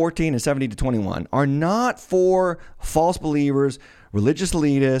 12, 14, and 17 to 21 are not for false believers, religious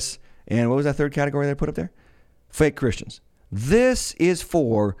elitists, and what was that third category that I put up there? Fake Christians. This is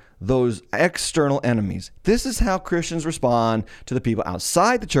for those external enemies. This is how Christians respond to the people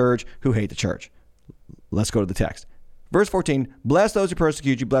outside the church who hate the church. Let's go to the text. Verse 14, bless those who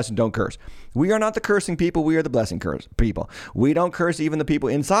persecute you, bless and don't curse. We are not the cursing people, we are the blessing people. We don't curse even the people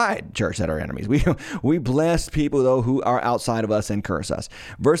inside church that are enemies. We bless people, though, who are outside of us and curse us.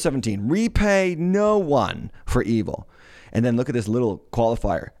 Verse 17, repay no one for evil. And then look at this little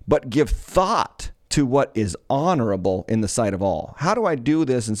qualifier, but give thought to what is honorable in the sight of all. How do I do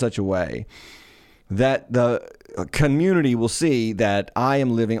this in such a way that the community will see that I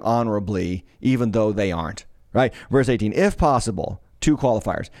am living honorably even though they aren't? Right? Verse 18, if possible, 2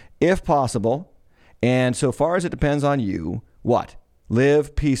 qualifiers. If possible, and so far as it depends on you, what?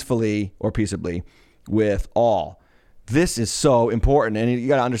 Live peacefully or peaceably with all. This is so important, and you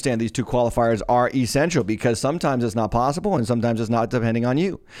got to understand these 2 qualifiers are essential, because sometimes it's not possible and sometimes it's not, depending on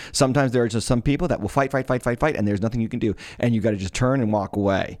you. Sometimes there are just some people that will fight, and there's nothing you can do, and you got to just turn and walk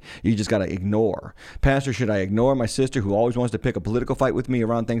away. You just got to ignore. Pastor, should I ignore my sister who always wants to pick a political fight with me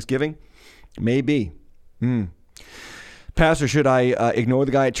around Thanksgiving? Maybe. Pastor, should I ignore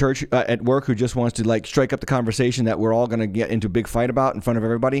the guy at church, at work, who just wants to strike up the conversation that we're all going to get into a big fight about in front of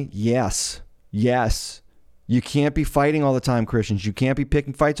everybody? Yes. You can't be fighting all the time, Christians. You can't be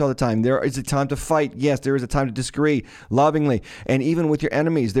picking fights all the time. There is a time to fight. Yes, there is a time to disagree lovingly. And even with your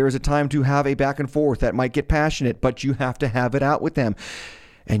enemies, there is a time to have a back and forth that might get passionate, but you have to have it out with them.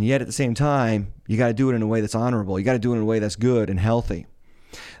 And yet at the same time, you got to do it in a way that's honorable. You got to do it in a way that's good and healthy.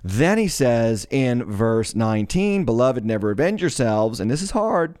 Then he says in verse 19, beloved, never avenge yourselves. And this is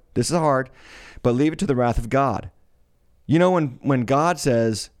hard, but leave it to the wrath of God. You know, when God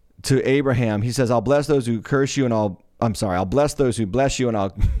says to Abraham, he says, I'll bless those who curse you and I'll bless those who bless you and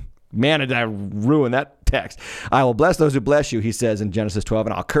I'll, man, did I ruin that text. I will bless those who bless you, he says in Genesis 12,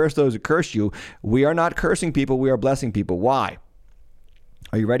 and I'll curse those who curse you. We are not cursing people, we are blessing people. Why?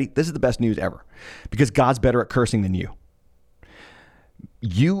 Are you ready? This is the best news ever, because God's better at cursing than you.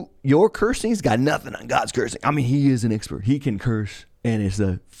 Your cursing's got nothing on God's cursing. I mean, he is an expert. He can curse, and it's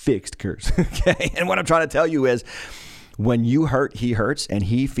a fixed curse. Okay. And what I'm trying to tell you is, when you hurt, he hurts, and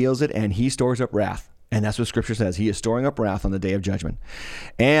he feels it, and he stores up wrath. And that's what Scripture says. He is storing up wrath on the day of judgment.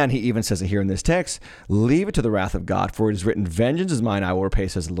 And he even says it here in this text, leave it to the wrath of God, for it is written, vengeance is mine, I will repay,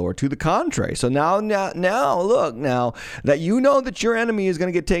 says the Lord. To the contrary. So now, look, now that you know that your enemy is going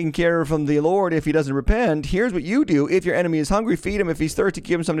to get taken care of from the Lord if he doesn't repent, here's what you do. If your enemy is hungry, feed him. If he's thirsty,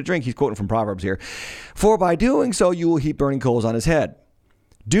 give him something to drink. He's quoting from Proverbs here. For by doing so, you will heap burning coals on his head.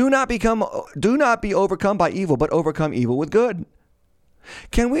 Do not be overcome by evil, but overcome evil with good.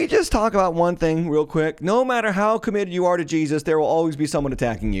 Can we just talk about one thing real quick? No matter how committed you are to Jesus, there will always be someone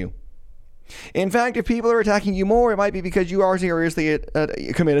attacking you. In fact, if people are attacking you more, it might be because you are seriously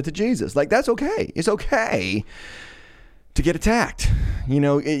committed to Jesus. Like, that's okay. It's okay to get attacked.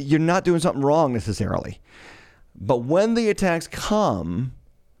 You're not doing something wrong necessarily. But when the attacks come,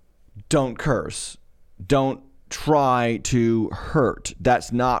 don't curse. Don't try to hurt.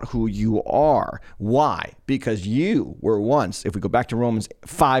 That's not who you are. Why? Because you were once, if we go back to Romans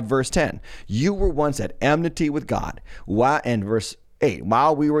 5, verse 10, you were once at enmity with God. And verse 8,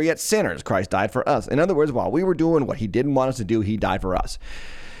 while we were yet sinners, Christ died for us. In other words, while we were doing what he didn't want us to do, he died for us.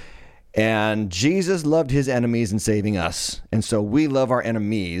 And Jesus loved his enemies in saving us. And so we love our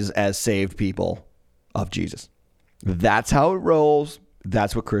enemies as saved people of Jesus. That's how it rolls.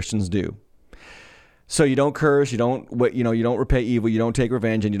 That's what Christians do. So you don't curse, you don't repay evil, you don't take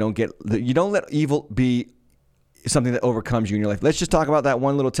revenge, and you don't let evil be something that overcomes you in your life. Let's just talk about that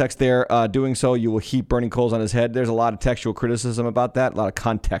one little text there. Doing so, you will heap burning coals on his head. There's a lot of textual criticism about that, a lot of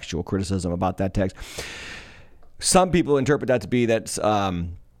contextual criticism about that text. Some people interpret that to be that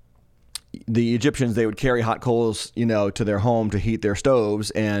the Egyptians, they would carry hot coals, to their home to heat their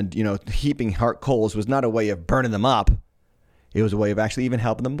stoves, and heaping hot coals was not a way of burning them up. It was a way of actually even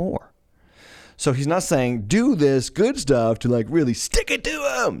helping them more. So he's not saying do this good stuff to really stick it to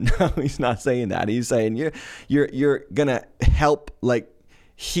them. No, he's not saying that. He's saying you're gonna help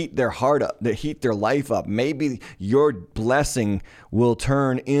heat their heart up, heat their life up. Maybe your blessing will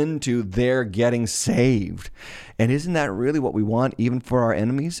turn into their getting saved. And isn't that really what we want, even for our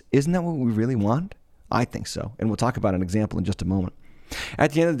enemies? Isn't that what we really want? I think so. And we'll talk about an example in just a moment.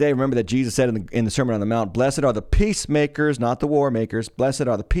 At the end of the day, remember that Jesus said in the Sermon on the Mount, blessed are the peacemakers, not the war makers. Blessed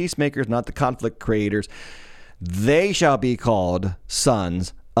are the peacemakers, not the conflict creators. They shall be called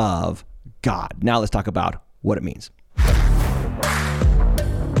sons of God. Now let's talk about what it means.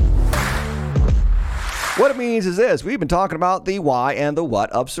 What it means is this. We've been talking about the why and the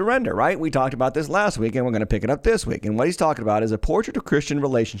what of surrender, right? We talked about this last week, and we're going to pick it up this week. And what he's talking about is a portrait of Christian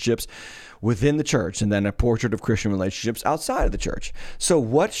relationships within the church, and then a portrait of Christian relationships outside of the church. So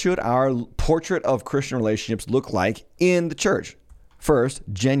what should our portrait of Christian relationships look like in the church? First,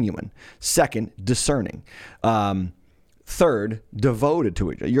 genuine. Second, discerning. Third, devoted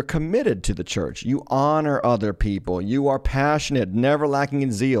to it. You're committed to the church. You honor other people. You are passionate, never lacking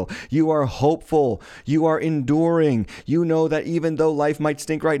in zeal. You are hopeful. You are enduring. You know that even though life might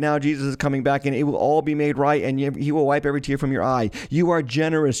stink right now, Jesus is coming back and it will all be made right, and he will wipe every tear from your eye. You are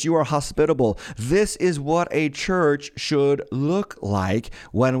generous. You are hospitable. This is what a church should look like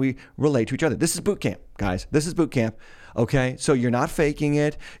when we relate to each other. This is boot camp, guys. This is boot camp. Okay, so you're not faking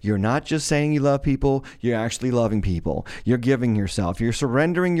it. You're not just saying you love people. You're actually loving people. You're giving yourself. You're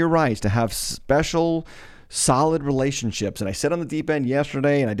surrendering your rights to have special, solid relationships. And I said on the deep end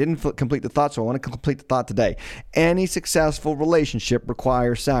yesterday, and I didn't complete the thought, so I want to complete the thought today. Any successful relationship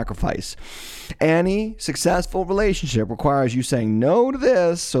requires sacrifice. Any successful relationship requires you saying no to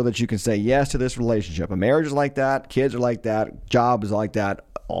this so that you can say yes to this relationship. A marriage is like that. Kids are like that. Job is like that.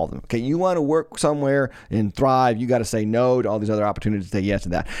 All of them. Okay, you want to work somewhere and thrive, you got to say no to all these other opportunities to say yes to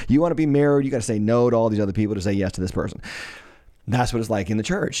that. You want to be married, you got to say no to all these other people to say yes to this person. That's what it's like in the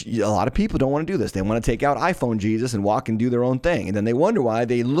church. A lot of people don't want to do this. They want to take out iPhone Jesus and walk and do their own thing. And then they wonder why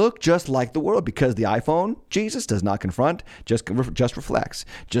they look just like the world, because the iPhone Jesus does not confront, just reflects,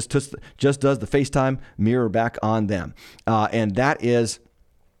 just does the FaceTime mirror back on them. And that is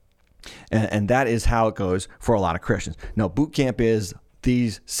how it goes for a lot of Christians. No, boot camp is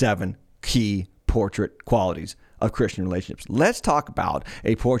these 7 key portrait qualities of Christian relationships. Let's talk about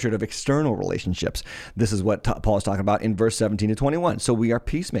a portrait of external relationships. This is what Paul is talking about in verse 17 to 21. So we are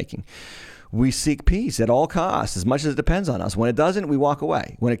peacemaking. We seek peace at all costs, as much as it depends on us. When it doesn't, we walk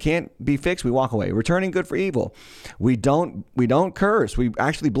away. When it can't be fixed, we walk away. Returning good for evil. We don't curse. We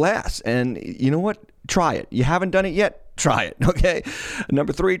actually bless. And you know what? Try it. You haven't done it yet? Try it, okay?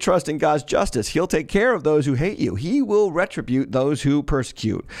 Number 3, trust in God's justice. He'll take care of those who hate you. He will retribute those who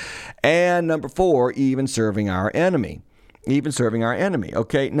persecute. And number 4, even serving our enemy. Even serving our enemy,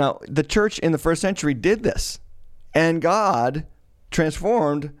 okay? Now, the church in the first century did this, and God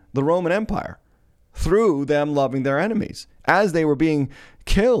transformed the Roman Empire through them loving their enemies as they were being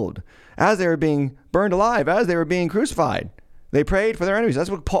killed, as they were being burned alive, as they were being crucified. They prayed for their enemies. That's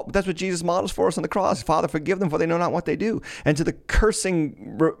what Jesus models for us on the cross. Father, forgive them, for they know not what they do. And to the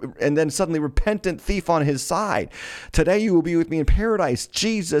cursing and then suddenly repentant thief on his side, today you will be with me in paradise.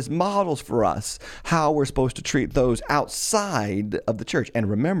 Jesus models for us how we're supposed to treat those outside of the church. And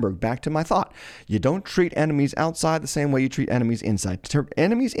remember, back to my thought, you don't treat enemies outside the same way you treat enemies inside.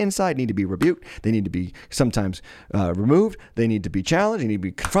 Enemies inside need to be rebuked. They need to be sometimes removed. They need to be challenged. They need to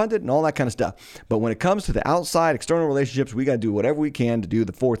be confronted and all that kind of stuff. But when it comes to the outside external relationships, we got to do whatever we can to do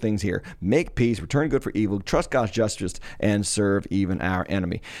the 4 things here. Make peace, return good for evil, trust God's justice, and serve even our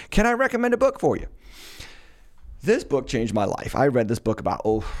enemy. Can I recommend a book for you? This book changed my life. I read this book about,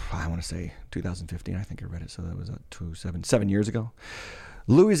 I want to say 2015. I think I read it, so that was 7 years ago.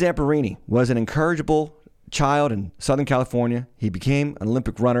 Louis Zamperini was an incorrigible child in Southern California. He became an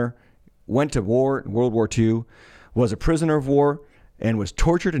Olympic runner, went to war in World War II, was a prisoner of war, and was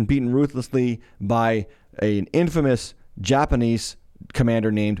tortured and beaten ruthlessly by an infamous Japanese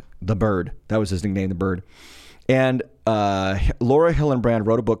commander named the Bird. That was his nickname, the Bird. And Laura Hillenbrand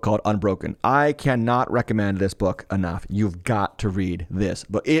wrote a book called Unbroken. I cannot recommend this book enough. You've got to read this,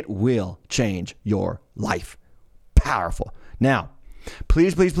 but it will change your life. Powerful. Now,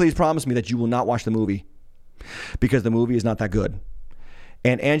 please, please, please promise me that you will not watch the movie, because the movie is not that good.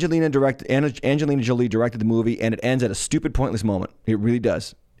 And Angelina Jolie directed the movie, and it ends at a stupid, pointless moment. It really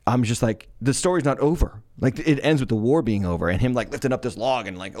does. I'm just like, the story's not over. Like, it ends with the war being over and him like lifting up this log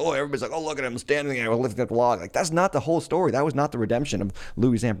and like, everybody's like, look at him standing there lifting up the log. Like, that's not the whole story. That was not the redemption of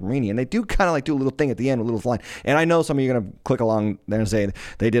Louis Zamperini. And they do kind of like do a little thing at the end, a little line. And I know some of you are going to click along there and say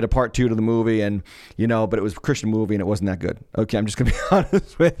they did a part 2 to the movie, and but it was a Christian movie and it wasn't that good. Okay, I'm just going to be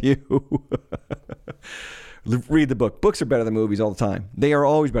honest with you. Read the book. Books are better than movies all the time. They are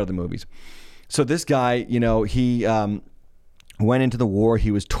always better than movies. So this guy, he went into the war. He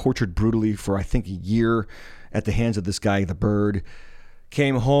was tortured brutally for, I think, a year at the hands of this guy, the Bird.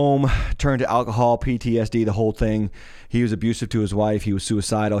 Came home, turned to alcohol, PTSD, the whole thing. He was abusive to his wife. He was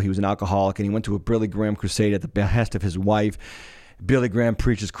suicidal. He was an alcoholic, and he went to a Billy Graham crusade at the behest of his wife. Billy Graham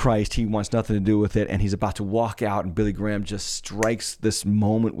preaches Christ. He wants nothing to do with it, and he's about to walk out, and Billy Graham just strikes this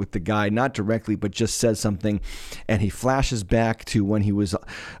moment with the guy, not directly, but just says something, and he flashes back to when he was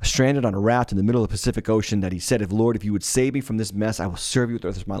stranded on a raft in the middle of the Pacific Ocean, that he said, Lord, if you would save me from this mess, I will serve you with the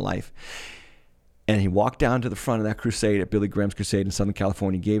rest of my life. And he walked down to the front of that crusade, at Billy Graham's crusade in Southern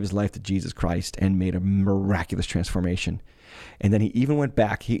California, gave his life to Jesus Christ, and made a miraculous transformation. And then he even went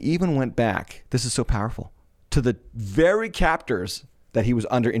back, this is so powerful, to the very captors that he was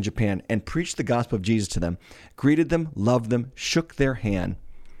under in Japan, and preached the gospel of Jesus to them, greeted them, loved them, shook their hand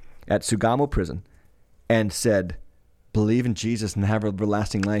at Sugamo prison, and said, believe in Jesus and have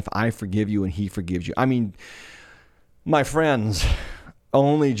everlasting life. I forgive you and he forgives you. I mean, my friends,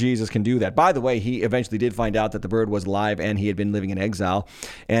 only Jesus can do that. By the way, he eventually did find out that the Bird was alive and he had been living in exile,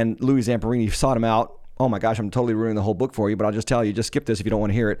 and Louis Zamperini sought him out. Oh my gosh, I'm totally ruining the whole book for you, but I'll just tell you, just skip this if you don't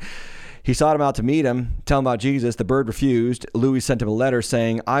want to hear it. He sought him out to meet him, tell him about Jesus. The Bird refused. Louis sent him a letter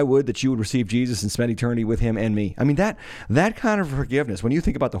saying, I would that you would receive Jesus and spend eternity with him and me. I mean, that kind of forgiveness, when you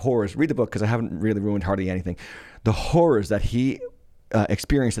think about the horrors, read the book because I haven't really ruined hardly anything. The horrors that he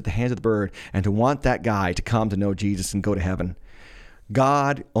experienced at the hands of the Bird, and to want that guy to come to know Jesus and go to heaven.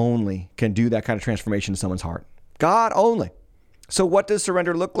 God only can do that kind of transformation in someone's heart. God only. So what does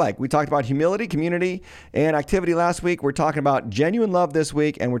surrender look like? We talked about humility, community, and activity last week. We're talking about genuine love this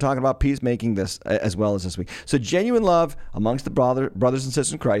week, and we're talking about peacemaking this as well as this week. So genuine love amongst the brothers and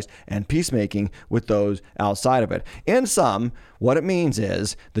sisters in Christ, and peacemaking with those outside of it. In sum, what it means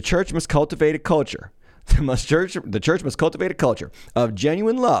is the church must cultivate a culture. The church must cultivate a culture of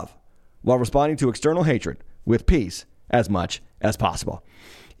genuine love while responding to external hatred with peace as much as possible.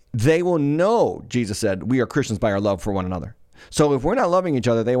 They will know, Jesus said, we are Christians by our love for one another. So if we're not loving each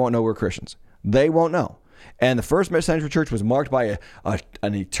other, they won't know we're Christians. They won't know. And the first century church was marked by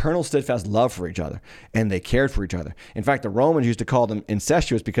an eternal, steadfast love for each other, and they cared for each other. In fact, the Romans used to call them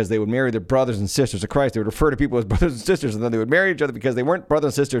incestuous because they would marry their brothers and sisters of Christ. They would refer to people as brothers and sisters, and then they would marry each other because they weren't brothers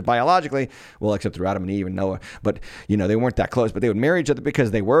and sisters biologically, well, except through Adam and Eve and Noah. But, they weren't that close, but they would marry each other because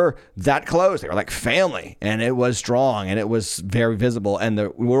they were that close. They were like family, and it was strong, and it was very visible, and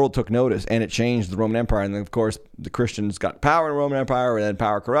the world took notice, and it changed the Roman Empire. And then, of course, the Christians got power in the Roman Empire, and then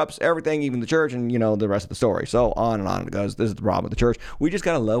power corrupts everything, even the church, and, the rest of the story. So on and on it goes. This is the problem with the church. We just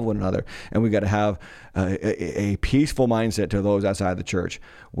got to love one another, and we got to have a peaceful mindset to those outside the church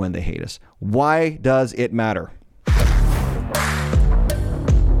when they hate us. Why does it matter?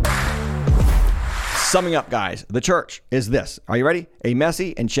 Summing up, guys, the church is this. Are you ready? A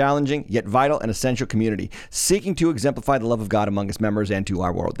messy and challenging, yet vital and essential community, seeking to exemplify the love of God among its members and to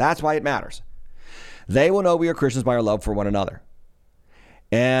our world. That's why it matters. They will know we are Christians by our love for one another.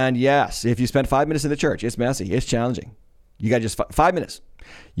 And yes, if you spend 5 minutes in the church, it's messy, it's challenging. You got just 5 minutes.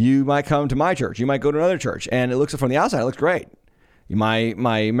 You might come to my church. You might go to another church, and it looks from the outside, it looks great. My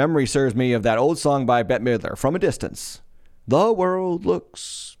memory serves me of that old song by Bette Midler, From a Distance. The world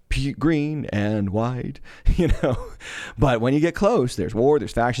looks green and white, But when you get close, there's war,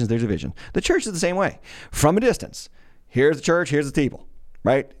 there's factions, there's division. The church is the same way. From a distance, here's the church, here's the steeple,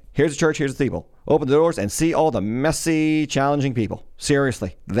 right? Here's the church, here's the steeple. open the doors and see all the messy, challenging people.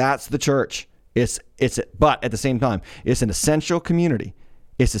 Seriously, that's the church. But at the same time, it's an essential community.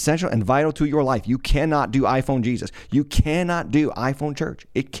 It's essential and vital to your life. You cannot do iPhone Jesus. You cannot do iPhone church.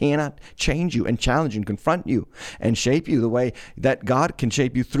 It cannot change you and challenge you and confront you and shape you the way that God can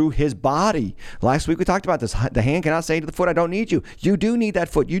shape you through his body. Last week we talked about this. The hand cannot say to the foot, I don't need you. You do need that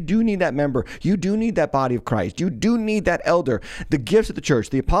foot. You do need that member. You do need that body of Christ. You do need that elder. The gifts of the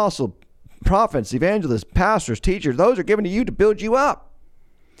church, the apostle, prophets, evangelists, pastors, teachers, those are given to you to build you up.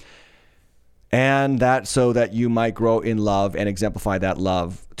 And that so that you might grow in love and exemplify that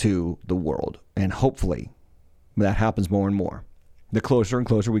love to the world. And hopefully that happens more and more the closer and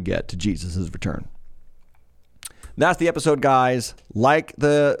closer we get to Jesus' return. That's the episode, guys. Like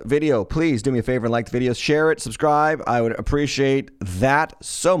the video. Please do me a favor and like the video. Share it. Subscribe. I would appreciate that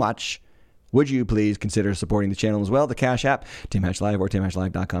so much. Would you please consider supporting the channel as well? The Cash App, Tim Hatch Live or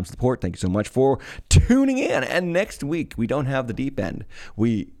timhatchlive.com support. Thank you so much for tuning in. And next week, we don't have the deep end.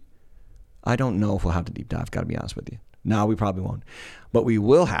 I don't know if we'll have the deep dive, got to be honest with you. No, we probably won't. But we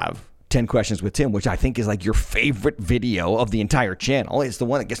will have 10 Questions with Tim, which I think is like your favorite video of the entire channel. It's the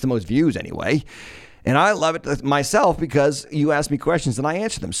one that gets the most views anyway. And I love it myself because you ask me questions and I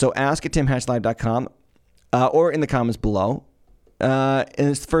answer them. So ask at timhatchlive.com or in the comments below. And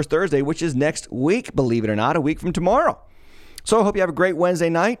it's the first Thursday, which is next week, believe it or not, a week from tomorrow. So I hope you have a great Wednesday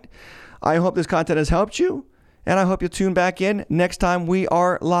night. I hope this content has helped you. And I hope you'll tune back in next time we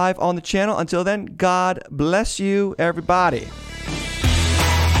are live on the channel. Until then, God bless you, everybody.